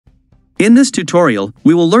In this tutorial,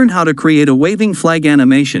 we will learn how to create a waving flag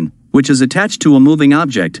animation, which is attached to a moving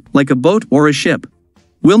object, like a boat or a ship.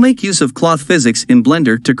 We'll make use of cloth physics in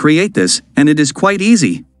Blender to create this, and it is quite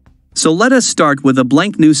easy. So let us start with a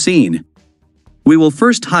blank new scene. We will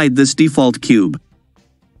first hide this default cube.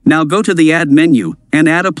 Now go to the Add menu, and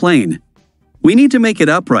add a plane. We need to make it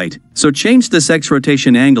upright, so change this X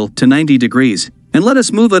rotation angle to 90 degrees, and let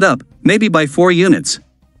us move it up, maybe by 4 units.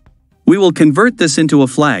 We will convert this into a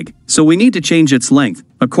flag, so we need to change its length,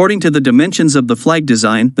 according to the dimensions of the flag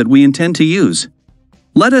design that we intend to use.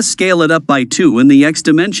 Let us scale it up by 2 in the X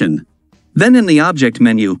dimension. Then in the Object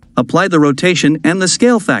menu, apply the rotation and the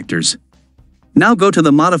scale factors. Now go to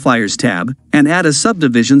the Modifiers tab, and add a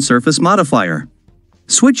Subdivision Surface modifier.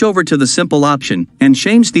 Switch over to the Simple option, and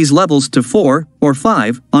change these levels to 4 or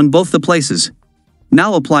 5 on both the places.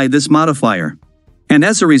 Now apply this modifier. And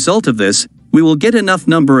as a result of this, we will get enough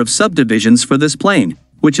number of subdivisions for this plane,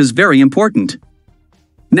 which is very important.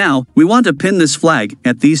 Now, we want to pin this flag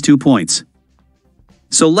at these 2 points.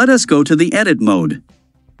 So let us go to the Edit mode.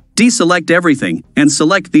 Deselect everything, and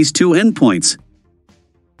select these 2 endpoints.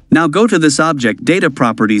 Now go to this Object Data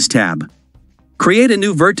Properties tab. Create a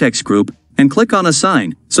new vertex group, and click on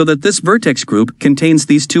Assign, so that this vertex group contains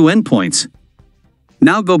these 2 endpoints.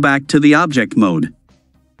 Now go back to the Object mode.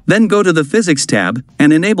 Then go to the Physics tab,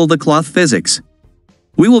 and enable the cloth physics.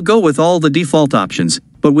 We will go with all the default options,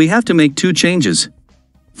 but we have to make 2 changes.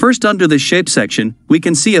 First, under the Shape section, we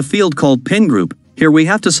can see a field called Pin Group. Here we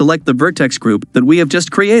have to select the vertex group that we have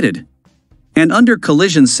just created. And under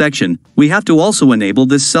Collisions section, we have to also enable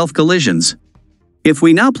this Self Collisions. If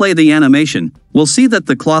we now play the animation, we'll see that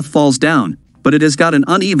the cloth falls down, but it has got an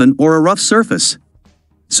uneven or a rough surface.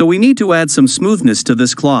 So we need to add some smoothness to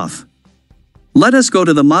this cloth. Let us go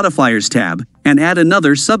to the Modifiers tab, and add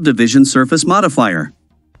another Subdivision Surface modifier.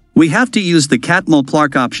 We have to use the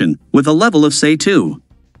Cat-Mulplark option, with a level of say 2.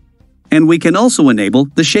 And we can also enable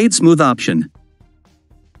the Shade Smooth option.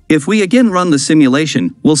 If we again run the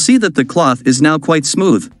simulation, we'll see that the cloth is now quite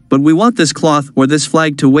smooth, but we want this cloth or this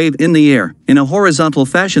flag to wave in the air, in a horizontal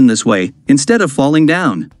fashion this way, instead of falling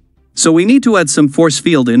down. So we need to add some force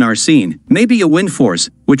field in our scene, maybe a wind force,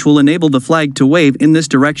 which will enable the flag to wave in this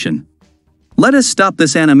direction. Let us stop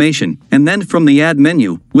this animation, and then from the Add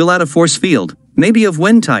menu, we'll add a force field, maybe of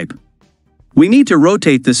wind type. We need to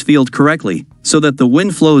rotate this field correctly, so that the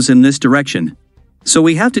wind flows in this direction. So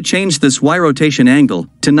we have to change this Y rotation angle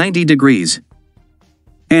to 90 degrees.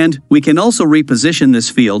 And we can also reposition this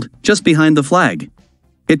field just behind the flag.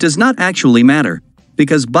 It does not actually matter,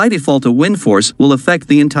 because by default a wind force will affect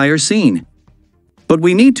the entire scene. But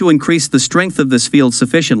we need to increase the strength of this field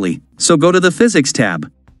sufficiently, so go to the Physics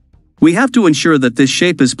tab. We have to ensure that this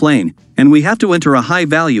shape is plane, and we have to enter a high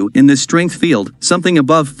value in this strength field, something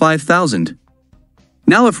above 5,000.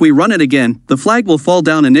 Now if we run it again, the flag will fall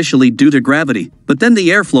down initially due to gravity, but then the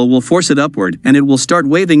airflow will force it upward and it will start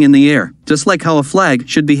waving in the air, just like how a flag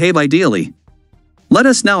should behave ideally. Let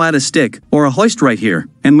us now add a stick, or a hoist right here,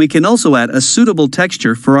 and we can also add a suitable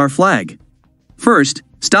texture for our flag. First,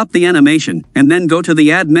 stop the animation, and then go to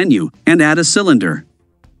the Add menu, and add a cylinder.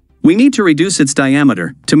 We need to reduce its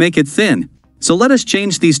diameter, to make it thin, so let us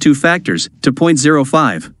change these 2 factors to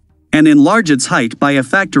 0.05, and enlarge its height by a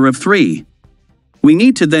factor of 3. We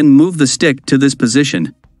need to then move the stick to this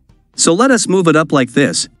position. So let us move it up like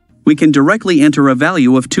this. We can directly enter a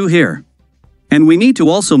value of 2 here. And we need to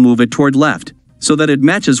also move it toward left, so that it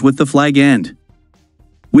matches with the flag end.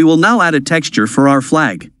 We will now add a texture for our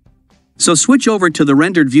flag. So switch over to the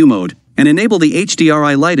Rendered View mode, and enable the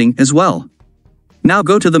HDRI lighting as well. Now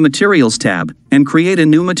go to the Materials tab, and create a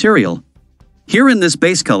new material. Here in this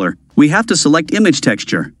base color, we have to select Image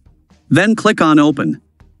Texture. Then click on Open.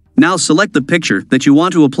 Now select the picture that you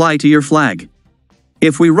want to apply to your flag.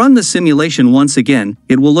 If we run the simulation once again,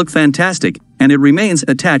 it will look fantastic, and it remains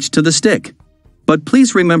attached to the stick. But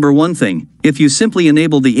please remember one thing, if you simply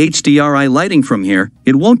enable the HDRI lighting from here,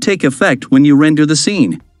 it won't take effect when you render the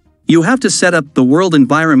scene. You have to set up the world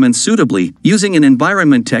environment suitably using an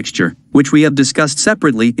environment texture, which we have discussed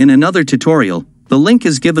separately in another tutorial. The link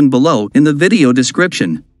is given below in the video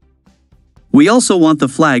description. We also want the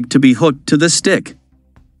flag to be hooked to this stick,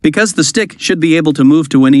 because the stick should be able to move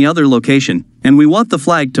to any other location, and we want the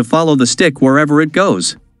flag to follow the stick wherever it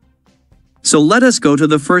goes. So let us go to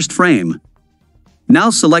the first frame. Now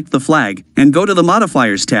select the flag, and go to the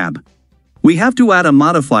Modifiers tab. We have to add a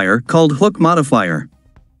modifier called Hook Modifier.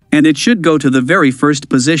 And it should go to the very first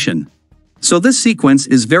position. So this sequence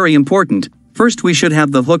is very important. First we should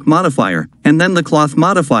have the Hook Modifier, and then the Cloth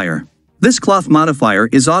Modifier. This Cloth Modifier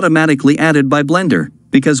is automatically added by Blender,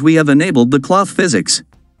 because we have enabled the cloth physics.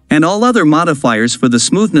 And all other modifiers for the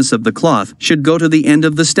smoothness of the cloth should go to the end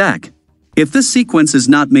of the stack. If this sequence is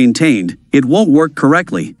not maintained, it won't work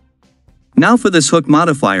correctly. Now for this hook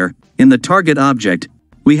modifier, in the target object,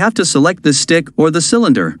 we have to select the stick or the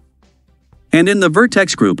cylinder. And in the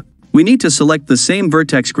vertex group, we need to select the same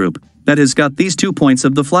vertex group that has got these 2 points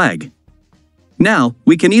of the flag. Now,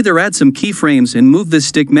 we can either add some keyframes and move this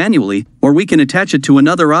stick manually, or we can attach it to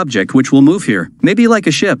another object which will move here, maybe like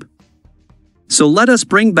a ship. So let us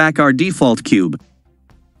bring back our default cube.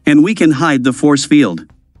 And we can hide the force field.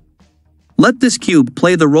 Let this cube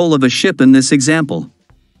play the role of a ship in this example.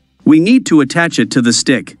 We need to attach it to the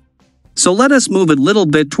stick. So let us move it a little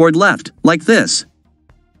bit toward left, like this.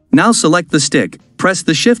 Now select the stick, press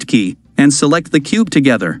the Shift key, and select the cube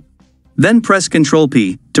together. Then press Ctrl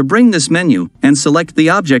P to bring this menu and select the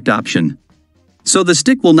object option. So the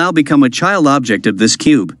stick will now become a child object of this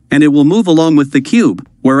cube, and it will move along with the cube,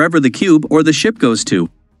 wherever the cube or the ship goes to.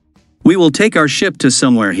 We will take our ship to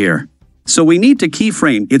somewhere here. So we need to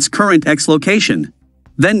keyframe its current X location.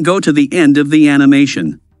 Then go to the end of the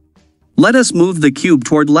animation. Let us move the cube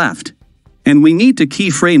toward left. And we need to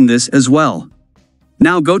keyframe this as well.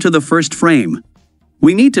 Now go to the first frame.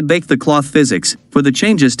 We need to bake the cloth physics for the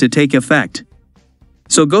changes to take effect.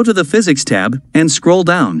 So go to the Physics tab and scroll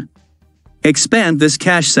down. Expand this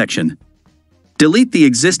cache section. Delete the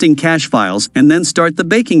existing cache files and then start the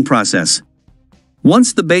baking process.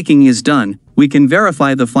 Once the baking is done, we can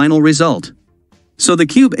verify the final result. So the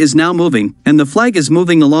cube is now moving, and the flag is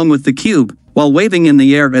moving along with the cube, while waving in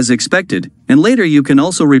the air as expected, and later you can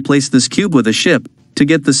also replace this cube with a ship, to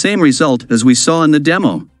get the same result as we saw in the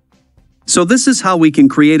demo. So this is how we can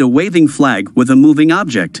create a waving flag with a moving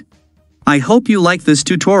object. I hope you like this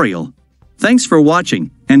tutorial. Thanks for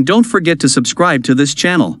watching, and don't forget to subscribe to this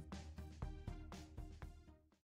channel.